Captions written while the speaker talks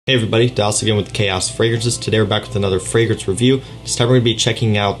Hey everybody, Dallas again with Chaos Fragrances. Today we're back with another fragrance review. This time we're going to be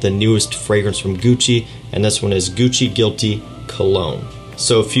checking out the newest fragrance from Gucci, and this one is Gucci Guilty Cologne.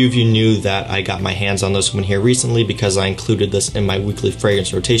 So a few of you knew that I got my hands on this one here recently because I included this in my weekly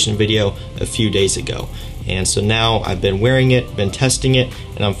fragrance rotation video a few days ago. And so now I've been wearing it, been testing it,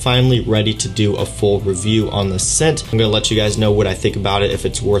 and I'm finally ready to do a full review on the scent. I'm going to let you guys know what I think about it, if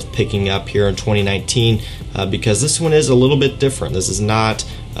it's worth picking up here in 2019, because this one is a little bit different. This is not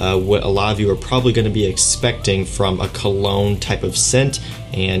what a lot of you are probably going to be expecting from a cologne type of scent,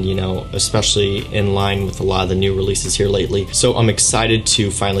 and you know, especially in line with a lot of the new releases here lately. So I'm excited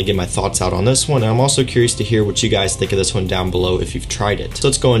to finally get my thoughts out on this one, and I'm also curious to hear what you guys think of this one down below if you've tried it. So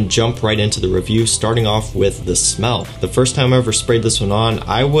let's go and jump right into the review, starting off with the smell. The first time I ever sprayed this one on,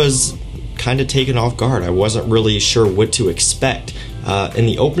 I was kind of taken off guard. I wasn't really sure what to expect. In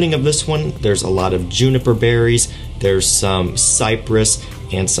the opening of this one, there's a lot of juniper berries, there's some cypress,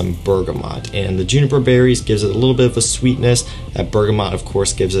 and some bergamot. And the juniper berries gives it a little bit of a sweetness. That bergamot, of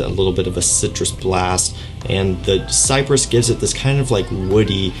course, gives it a little bit of a citrus blast. And the cypress gives it this kind of like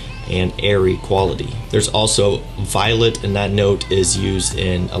woody and airy quality. There's also violet, and that note is used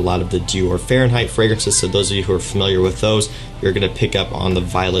in a lot of the Dior Fahrenheit fragrances. So those of you who are familiar with those, you're gonna pick up on the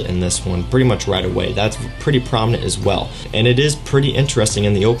violet in this one pretty much right away. That's pretty prominent as well. And it is pretty interesting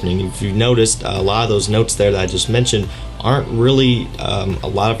in the opening. If you noticed, a lot of those notes there that I just mentioned aren't really a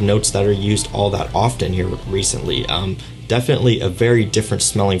lot of notes that are used all that often here recently. Definitely a very different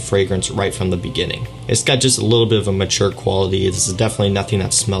smelling fragrance right from the beginning. It's got just a little bit of a mature quality. This is definitely nothing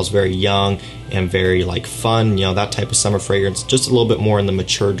that smells very young and very like fun, you know, that type of summer fragrance, just a little bit more in the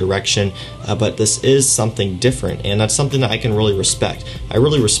mature direction. But this is something different, and that's something that I can really respect. I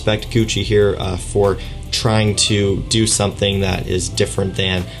really respect Gucci here for trying to do something that is different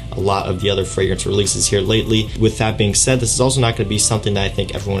than a lot of the other fragrance releases here lately. With that being said, this is also not going to be something that I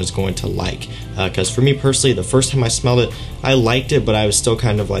think everyone is going to like, because for me personally, the first time I smelled it, I liked it, but I was still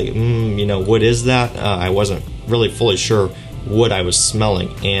kind of like, you know, what is that? I wasn't really fully sure what I was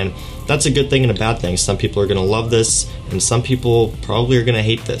smelling, and that's a good thing and a bad thing. Some people are going to love this, and some people probably are going to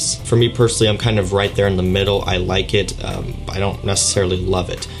hate this. For me personally, I'm kind of right there in the middle. I like it, I don't necessarily love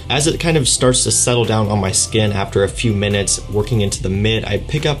it. As it kind of starts to settle down on my skin after a few minutes, working into the mid, I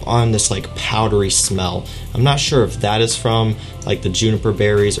pick up on this like powdery smell. I'm not sure if that is from like the juniper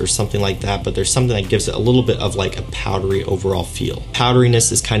berries or something like that, but there's something that gives it a little bit of like a powdery overall feel.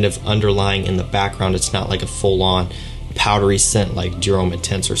 Powderiness is kind of underlying in the background. It's not like a full-on powdery scent like Jerome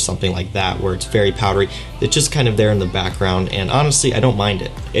Intense or something like that where it's very powdery. It's just kind of there in the background, and honestly I don't mind it.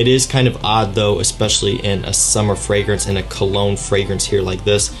 It is kind of odd though, especially in a summer fragrance, in a cologne fragrance here like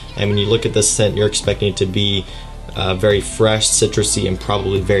this. And when you look at this scent, you're expecting it to be very fresh, citrusy, and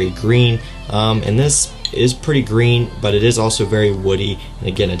probably very green, and this is pretty green, but it is also very woody, and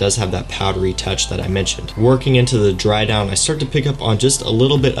again it does have that powdery touch that I mentioned. Working into the dry down, I start to pick up on just a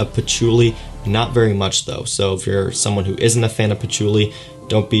little bit of patchouli, not very much though. So if you're someone who isn't a fan of patchouli,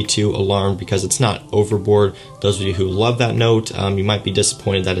 don't be too alarmed because it's not overboard. Those of you who love that note, you might be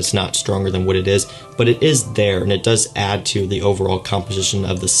disappointed that it's not stronger than what it is, but it is there, and it does add to the overall composition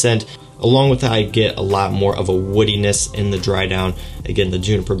of the scent. Along with that, I get a lot more of a woodiness in the dry down. Again, the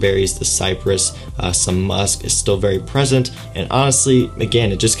juniper berries, the cypress, some musk is still very present. And honestly,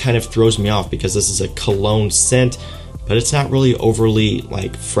 again, it just kind of throws me off because this is a cologne scent, but it's not really overly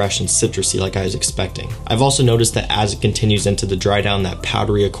like fresh and citrusy like I was expecting. I've also noticed that as it continues into the dry down, that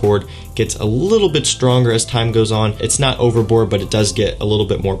powdery accord gets a little bit stronger as time goes on. It's not overboard, but it does get a little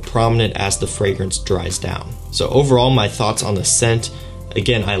bit more prominent as the fragrance dries down. So overall, my thoughts on the scent,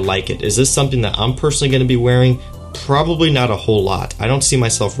 again, I like it. Is this something that I'm personally going to be wearing? Probably not a whole lot. I don't see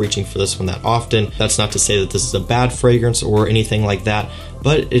myself reaching for this one that often. That's not to say that this is a bad fragrance or anything like that,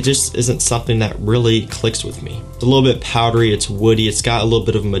 but it just isn't something that really clicks with me. It's a little bit powdery, it's woody, it's got a little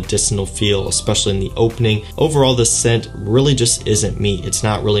bit of a medicinal feel, especially in the opening. Overall, this scent really just isn't me. It's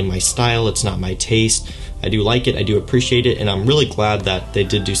not really my style, it's not my taste. I do like it, I do appreciate it, and I'm really glad that they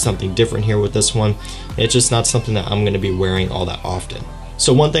did do something different here with this one. It's just not something that I'm going to be wearing all that often.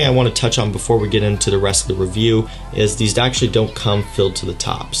 So one thing I want to touch on before we get into the rest of the review is these actually don't come filled to the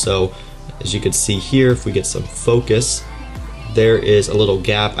top. So as you can see here, if we get some focus, there is a little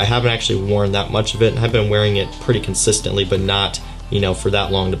gap. I haven't actually worn that much of it, and I've been wearing it pretty consistently, but not, you know, for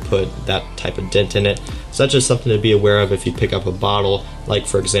that long to put that type of dent in it. So that's just something to be aware of if you pick up a bottle, like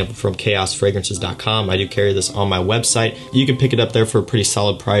for example from chaosfragrances.com. I do carry this on my website. You can pick it up there for a pretty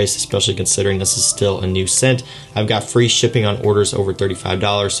solid price, especially considering this is still a new scent. I've got free shipping on orders over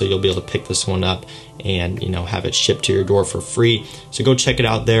 $35, so you'll be able to pick this one up and, you know, have it shipped to your door for free. So go check it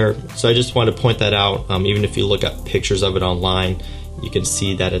out there. So I just wanted to point that out. Even if you look up pictures of it online, you can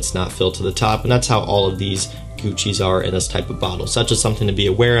see that it's not filled to the top, and that's how all of these Gucci's are in this type of bottle. So that's just something to be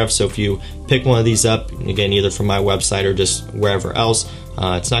aware of. So if you pick one of these up, again, either from my website or just wherever else,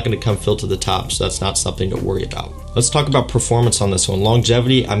 it's not going to come filled to the top, so that's not something to worry about. Let's talk about performance on this one.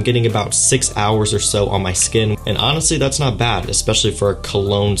 Longevity, I'm getting about 6 hours or so on my skin, and honestly, that's not bad, especially for a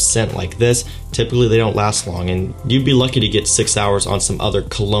cologne scent like this. Typically, they don't last long, and you'd be lucky to get 6 hours on some other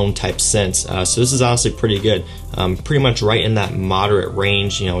cologne type scents. So this is honestly pretty good. Pretty much right in that moderate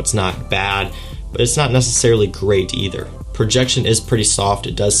range. You know, it's not bad, but it's not necessarily great either. Projection is pretty soft.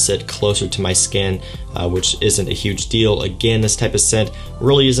 It does sit closer to my skin, which isn't a huge deal. Again, this type of scent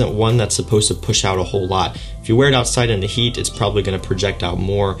really isn't one that's supposed to push out a whole lot. If you wear it outside in the heat, it's probably going to project out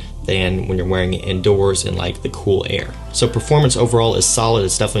more than when you're wearing it indoors in like the cool air. So performance overall is solid.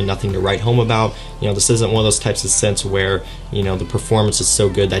 It's definitely nothing to write home about. You know, this isn't one of those types of scents where, you know, the performance is so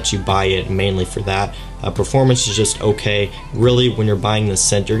good that you buy it mainly for that. Performance is just okay. Really, when you're buying this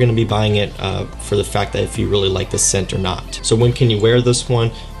scent, you're going to be buying it for the fact that if you really like the scent or not. So when can you wear this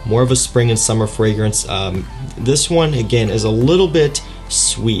one? More of a spring and summer fragrance. This one, again, is a little bit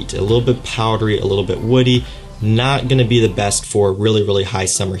sweet, a little bit powdery, a little bit woody. Not going to be the best for really, really high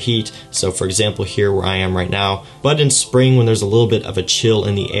summer heat. So for example, here where I am right now, but in spring when there's a little bit of a chill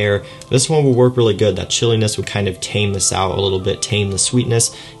in the air, this one will work really good. That chilliness would kind of tame this out a little bit, tame the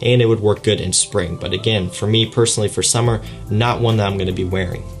sweetness, and it would work good in spring. But again, for me personally, for summer, not one that I'm going to be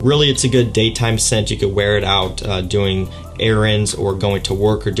wearing. Really, it's a good daytime scent. You could wear it out doing errands or going to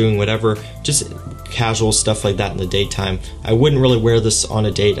work or doing whatever, just casual stuff like that in the daytime. I wouldn't really wear this on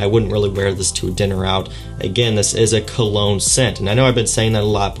a date. I wouldn't really wear this to a dinner out. Again, this is a cologne scent, and I know I've been saying that a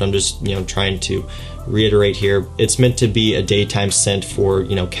lot, but I'm just, you know, trying to reiterate here. It's meant to be a daytime scent for,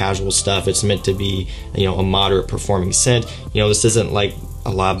 you know, casual stuff. It's meant to be, you know, a moderate performing scent. You know, this isn't like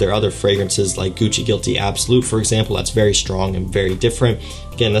a lot of their other fragrances like Gucci Guilty Absolute, for example. That's very strong and very different.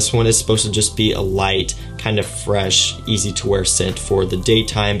 Again, this one is supposed to just be a light, kind of fresh, easy to wear scent for the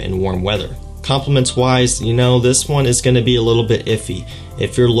daytime and warm weather. Compliments wise, you know, this one is going to be a little bit iffy.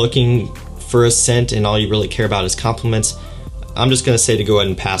 If you're looking for a scent and all you really care about is compliments, I'm just going to say to go ahead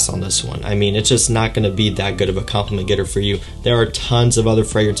and pass on this one. I mean, it's just not going to be that good of a compliment getter for you. There are tons of other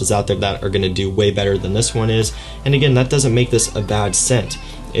fragrances out there that are going to do way better than this one is. And again, that doesn't make this a bad scent.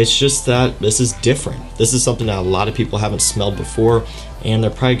 It's just that this is different. This is something that a lot of people haven't smelled before, and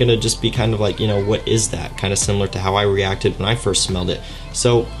they're probably going to just be kind of like, you know, what is that? Kind of similar to how I reacted when I first smelled it.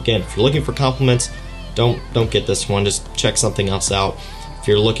 So again, if you're looking for compliments, don't get this one. Just check something else out. If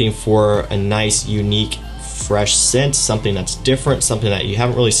you're looking for a nice, unique, fresh scent, something that's different, something that you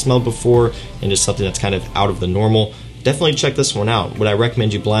haven't really smelled before, and just something that's kind of out of the normal, definitely check this one out. Would I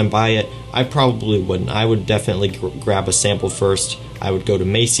recommend you blind buy it? I probably wouldn't. I would definitely grab a sample first. I would go to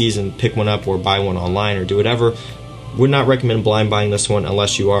Macy's and pick one up or buy one online or do whatever. Would not recommend blind buying this one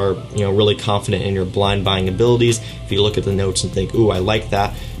unless you are, you know, really confident in your blind buying abilities. If you look at the notes and think, ooh, I like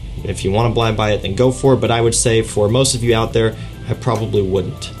that. If you want to blind buy it, then go for it. But I would say for most of you out there, I probably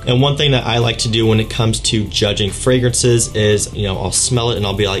wouldn't. And one thing that I like to do when it comes to judging fragrances is, you know, I'll smell it and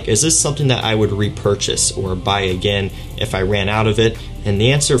I'll be like, is this something that I would repurchase or buy again if I ran out of it? And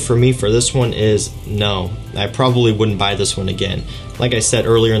the answer for me for this one is no. I probably wouldn't buy this one again. Like I said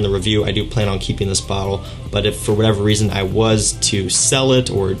earlier in the review, I do plan on keeping this bottle, but if for whatever reason I was to sell it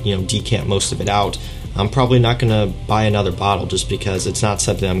or, you know, decant most of it out, I'm probably not going to buy another bottle just because it's not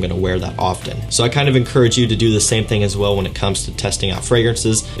something I'm going to wear that often. So I kind of encourage you to do the same thing as well when it comes to testing out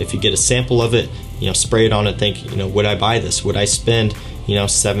fragrances. If you get a sample of it, you know, spray it on it, think, you know, would I buy this? Would I spend, you know,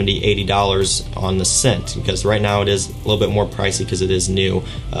 $70, $80 on the scent? Because right now it is a little bit more pricey because it is new.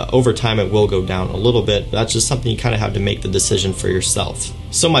 Over time it will go down a little bit, but that's just something you kind of have to make the decision for yourself.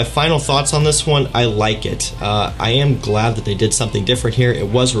 So my final thoughts on this one, I like it. I am glad that they did something different here. It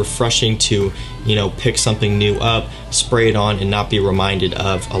was refreshing to, you know, pick something new up, spray it on, and not be reminded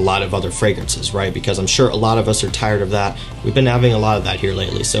of a lot of other fragrances, right? Because I'm sure a lot of us are tired of that. We've been having a lot of that here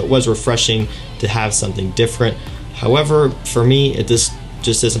lately, so it was refreshing to have something different. However, for me, it just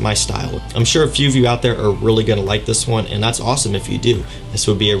isn't my style. I'm sure a few of you out there are really gonna like this one, and that's awesome if you do. This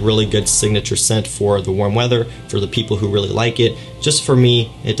would be a really good signature scent for the warm weather, for the people who really like it. Just for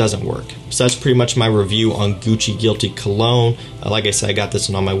me, it doesn't work. So that's pretty much my review on Gucci Guilty Cologne. Like I said, I got this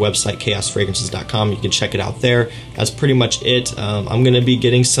one on my website, chaosfragrances.com. You can check it out there. That's pretty much it. I'm gonna be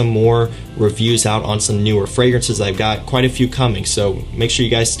getting some more reviews out on some newer fragrances. I've got quite a few coming, so make sure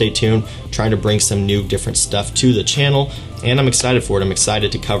you guys stay tuned. I'm trying to bring some new different stuff to the channel, and I'm excited for it. I'm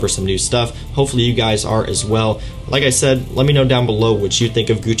excited to cover some new stuff. Hopefully you guys are as well. Like I said, let me know down below what you think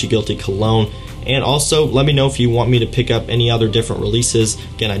of Gucci Guilty Cologne. And also let me know if you want me to pick up any other different releases.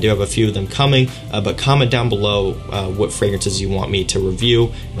 Again, I do have a few of them coming, but comment down below what fragrances you want me to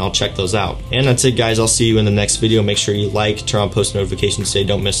review, and I'll check those out. And that's it, guys. I'll see you in the next video. Make sure you like, turn on post notifications so you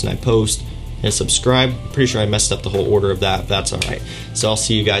don't miss when I post, and subscribe. I'm pretty sure I messed up the whole order of that, but that's alright. So I'll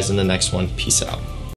see you guys in the next one. Peace out.